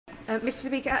Mr.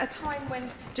 Speaker, at a time when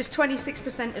just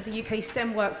 26% of the UK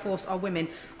STEM workforce are women,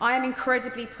 I am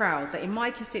incredibly proud that in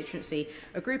my constituency,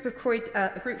 a group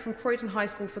from Croydon High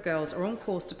School for girls are on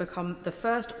course to become the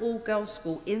first all-girls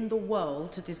school in the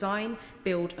world to design,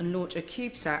 build and launch a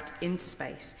CubeSat into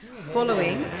space,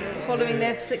 following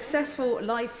their successful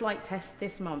live flight test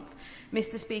this month.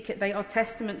 Mr. Speaker, they are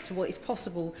testament to what is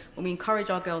possible when we encourage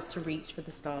our girls to reach for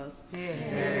the stars.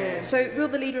 So will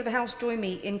the Leader of the House join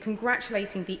me in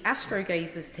congratulating the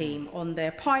Astrogazers team on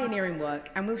their pioneering work,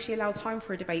 and will she allow time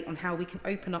for a debate on how we can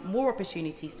open up more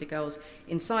opportunities to girls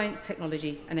in science,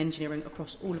 technology and engineering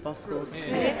across all of our schools?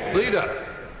 Leader.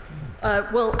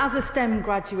 Well, as a STEM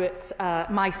graduate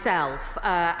myself,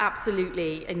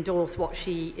 absolutely endorse what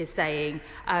she is saying.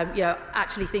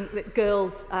 Actually think that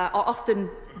girls are often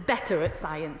better at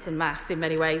science and maths in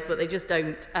many ways, but they just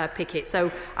don't pick it.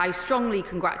 So I strongly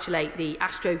congratulate the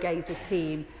Astrogazers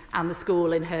team and the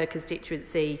school in her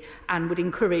constituency, and would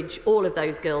encourage all of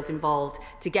those girls involved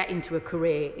to get into a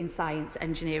career in science,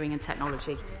 engineering and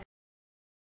technology.